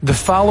The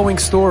following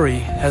story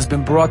has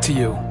been brought to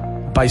you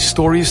by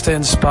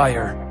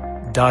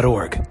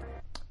StoriesToInspire.org.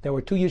 There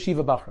were two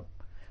yeshiva bachrim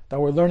that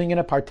were learning in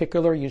a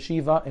particular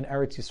yeshiva in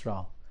Eretz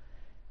Yisrael.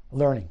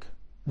 Learning.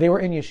 They were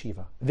in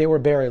yeshiva. They were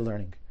barely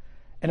learning.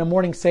 In a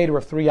morning seder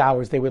of 3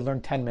 hours, they would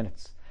learn 10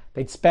 minutes.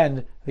 They'd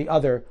spend the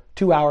other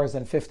 2 hours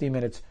and 50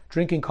 minutes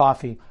drinking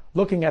coffee,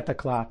 looking at the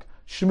clock,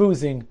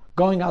 schmoozing,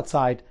 going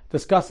outside,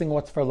 discussing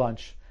what's for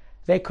lunch.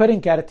 They couldn't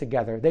get it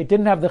together. They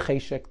didn't have the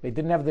cheshek, they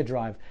didn't have the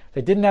drive,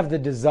 they didn't have the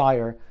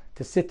desire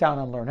to sit down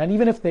and learn. And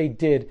even if they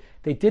did,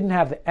 they didn't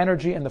have the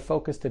energy and the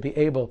focus to be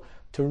able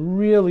to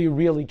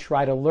really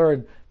try to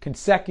learn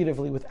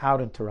consecutively without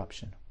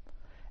interruption.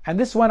 And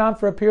this went on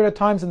for a period of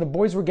times, and the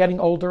boys were getting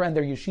older and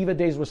their yeshiva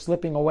days were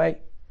slipping away.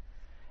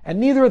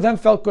 And neither of them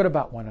felt good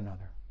about one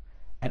another.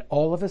 And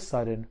all of a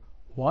sudden,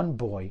 one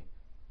boy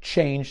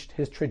changed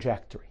his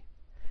trajectory.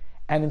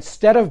 And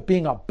instead of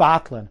being a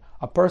batlan,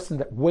 a person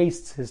that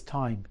wastes his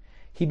time,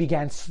 he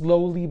began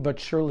slowly but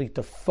surely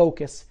to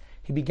focus.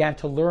 He began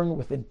to learn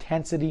with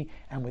intensity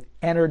and with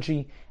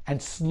energy,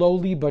 and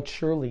slowly but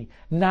surely,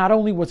 not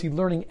only was he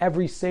learning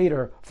every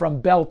Seder from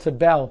bell to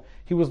bell,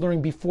 he was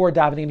learning before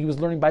davening, and he was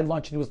learning by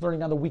lunch, and he was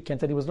learning on the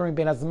weekends, and he was learning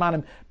ben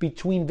hazmanim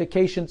between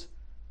vacations.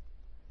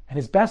 And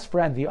his best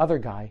friend, the other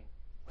guy,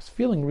 was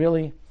feeling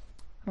really,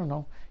 he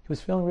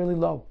was feeling really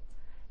low.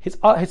 His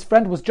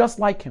friend was just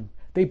like him.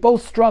 They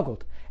both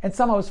struggled. And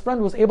somehow his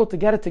friend was able to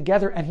get it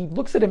together, and he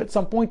looks at him at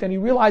some point and he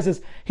realizes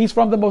he's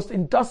from the most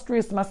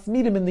industrious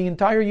masmidim in the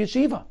entire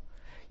yeshiva.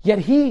 Yet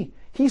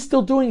he's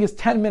still doing his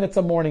 10 minutes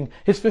a morning,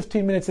 his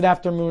 15 minutes at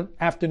afternoon,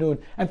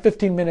 and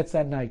 15 minutes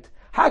at night.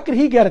 How could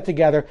he get it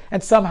together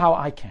and somehow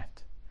I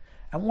can't?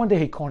 And one day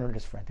he cornered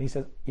his friend. He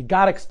says, "You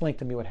got to explain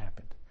to me what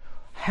happened.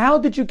 How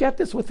did you get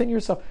this within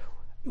yourself?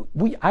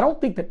 I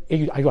don't think that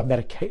you got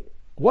medicated.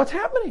 What's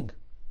happening?"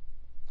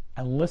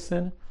 And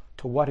listen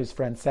to what his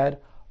friend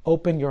said.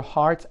 Open your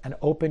heart and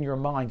open your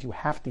mind. You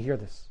have to hear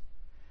this.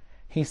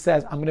 He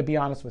says, "I'm going to be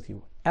honest with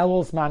you.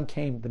 Elul's man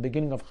came, the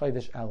beginning of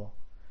Chodesh Elul.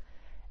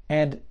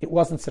 And it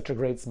wasn't such a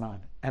great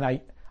Zman.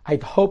 And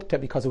I'd hoped that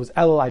because it was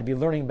Elul, I'd be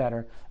learning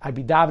better, I'd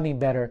be davening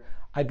better,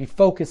 I'd be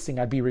focusing,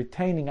 I'd be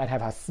retaining, I'd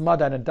have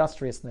hasmada and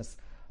industriousness.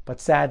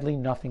 But sadly,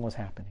 nothing was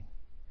happening.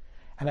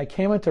 And I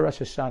came into Rosh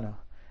Hashanah,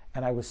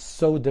 and I was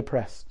so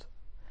depressed.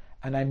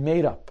 And I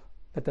made up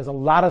that there's a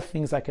lot of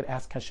things I could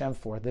ask Hashem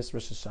for this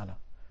Rosh Hashanah.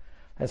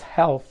 There's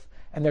health,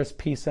 and there's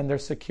peace, and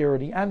there's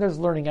security, and there's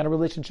learning, and a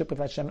relationship with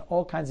Hashem,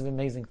 all kinds of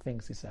amazing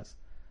things," he says.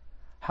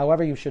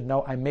 "However, you should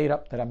know, I made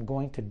up that I'm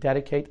going to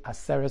dedicate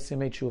Aseret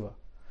Yemei Tshuva.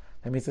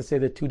 That means to say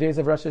the 2 days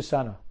of Rosh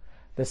Hashanah,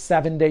 the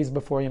 7 days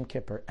before Yom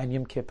Kippur, and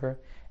Yom Kippur,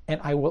 and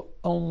I will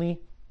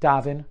only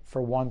daven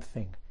for one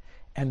thing,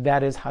 and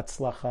that is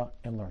Hatzlacha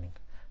in learning.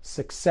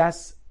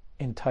 Success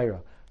in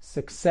Torah,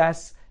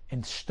 success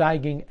in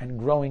steiging and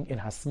growing in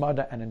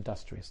Hasmada and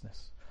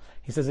industriousness."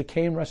 He says, it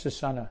came Rosh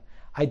Hashanah.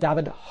 I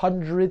davened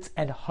hundreds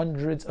and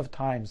hundreds of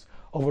times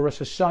over Rosh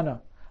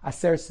Hashanah,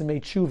 Aseret Yemei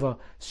Tshuva,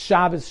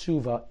 Shabbos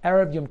Tshuva,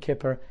 Erev Yom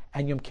Kippur,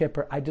 and Yom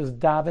Kippur. I just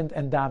davened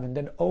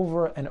and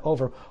over and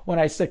over. When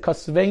I said,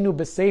 Kasveinu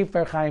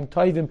b'Sefer Chaim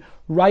Tovim,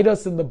 write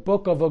us in the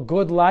book of a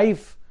good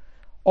life,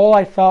 all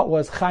I thought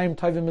was Chaim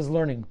Tovim is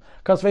learning.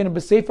 Kasveinu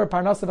b'Sefer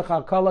Parnasa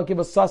v'Chalkala, give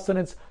us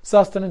sustenance.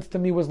 Sustenance to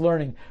me was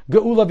learning.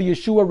 Geula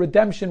v'Yeshua,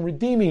 redemption,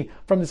 redeem me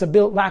from this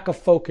lack of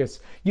focus.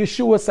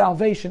 Yeshua,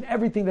 salvation,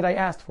 everything that I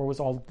asked for was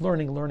all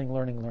learning.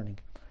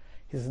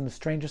 He says, and the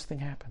strangest thing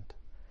happened.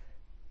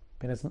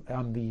 The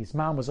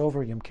Zman was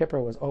over, Yom Kippur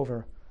was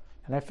over,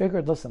 and I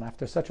figured, listen,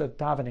 after such a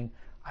davening,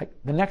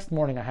 the next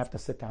morning I have to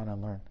sit down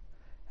and learn.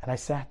 And I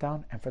sat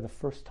down, and for the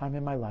first time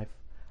in my life,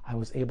 I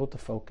was able to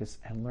focus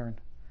and learn.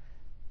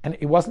 And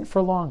it wasn't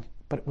for long,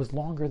 but it was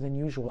longer than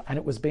usual. And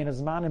it was ben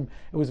hazmanim.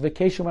 It was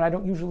vacation when I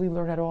don't usually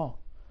learn at all.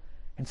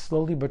 And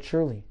slowly but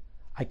surely,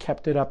 I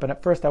kept it up. And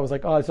at first I was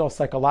like, it's all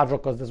psychological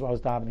because this is what I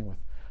was davening with.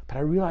 But I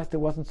realized it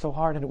wasn't so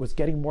hard, and it was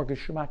getting more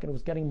geschmack, and it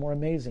was getting more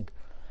amazing.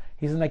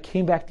 He said, I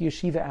came back to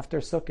yeshiva after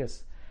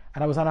Sukkot,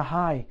 and I was on a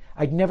high.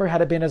 I'd never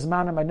had a ben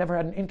hazmanim. I'd never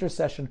had an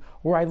intercession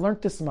where I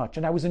learned this much,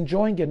 and I was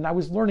enjoying it, and I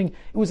was learning.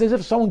 It was as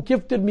if someone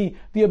gifted me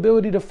the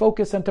ability to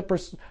focus and to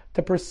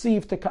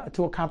perceive,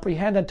 to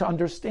comprehend, and to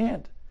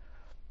understand.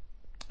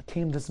 It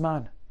came the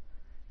Zman.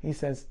 He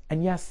says,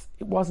 and yes,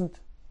 it wasn't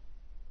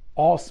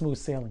all smooth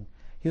sailing.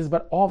 He says,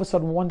 but all of a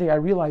sudden one day I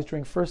realized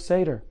during first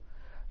Seder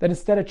that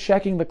instead of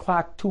checking the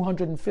clock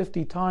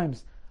 250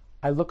 times,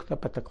 I looked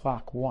up at the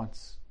clock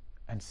once,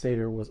 and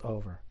Seder was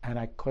over, and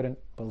I couldn't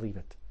believe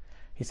it.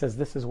 He says,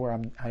 this is where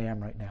I am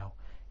right now.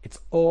 It's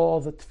all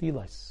the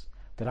tefillas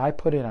that I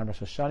put in on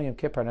Rosh Hashanah, Yom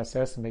Kippur, and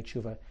Aseret Yemei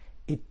Tshuva.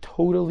 It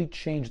totally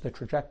changed the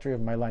trajectory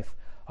of my life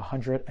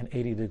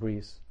 180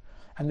 degrees.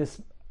 And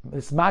this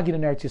Maggid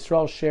in Eretz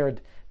Yisrael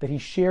shared that he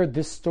shared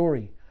this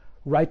story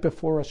right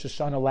before Rosh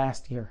Hashanah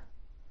last year.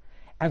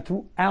 And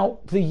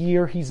throughout the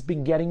year, he's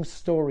been getting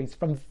stories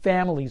from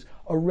families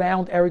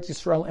around Eretz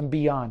Yisrael and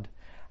beyond.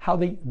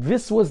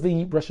 This was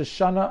the Rosh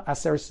Hashanah,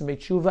 Aseret Yemei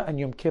Tshuva, and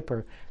Yom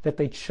Kippur, that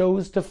they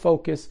chose to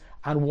focus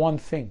on one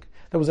thing.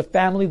 There was a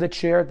family that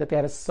shared that they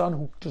had a son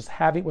who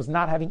was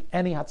not having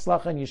any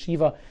hatzlacha in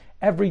yeshiva.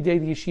 Every day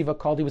the yeshiva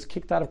called, he was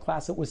kicked out of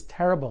class. It was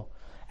terrible.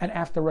 And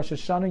after Rosh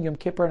Hashanah, Yom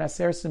Kippur, and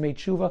Aser Simei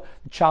Tshuva,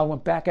 the child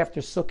went back after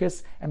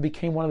Sukkot and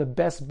became one of the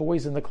best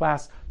boys in the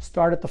class,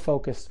 started to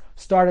focus,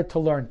 started to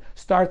learn,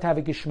 started to have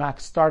a gishmak,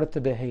 started to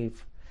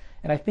behave.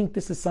 And I think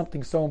this is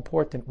something so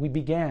important. We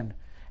began,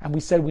 and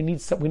we said we need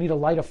to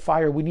light a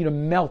fire, we need to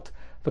melt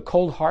the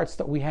cold hearts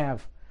that we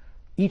have.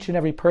 Each and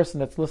every person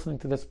that's listening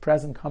to this,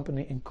 present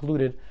company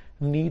included,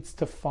 needs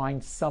to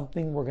find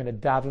something we're going to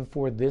daven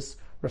for this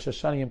Rosh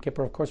Hashanah, Yom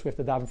Kippur. Of course, we have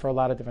to daven for a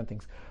lot of different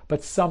things,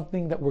 but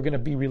something that we're going to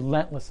be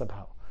relentless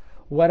about.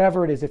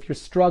 Whatever it is, if you're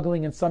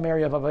struggling in some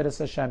area of Avodas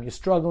Hashem, you're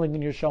struggling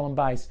in your Shalom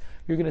Bayis,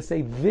 you're going to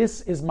say,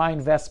 this is my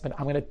investment.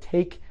 I'm going to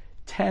take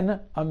 10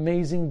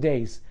 amazing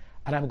days,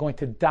 and I'm going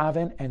to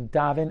daven and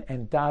daven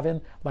and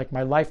daven like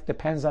my life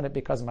depends on it,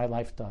 because my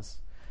life does.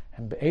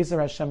 And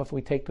Be'ezer Hashem, if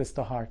we take this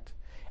to heart,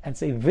 and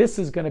say, this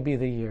is going to be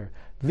the year.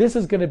 This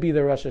is going to be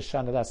the Rosh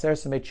Hashanah, the Aser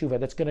Simei Tshuva,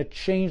 that's going to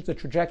change the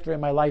trajectory of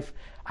my life.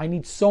 I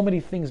need so many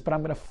things, but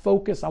I'm going to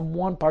focus on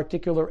one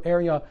particular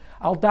area.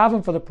 I'll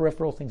daven for the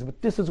peripheral things,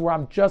 but this is where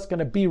I'm just going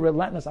to be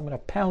relentless. I'm going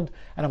to pound,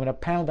 and I'm going to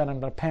pound, and I'm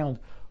going to pound.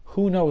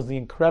 Who knows the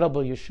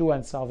incredible Yeshua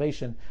and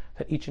salvation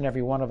that each and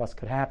every one of us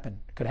could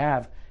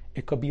have.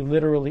 It could be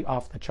literally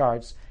off the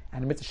charts,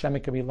 and Mitzvah Shem,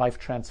 it could be life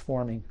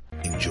transforming.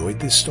 Enjoyed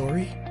this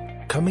story?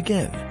 Come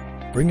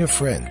again. Bring a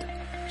friend.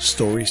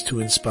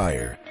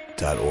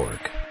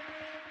 StoriesToInspire.org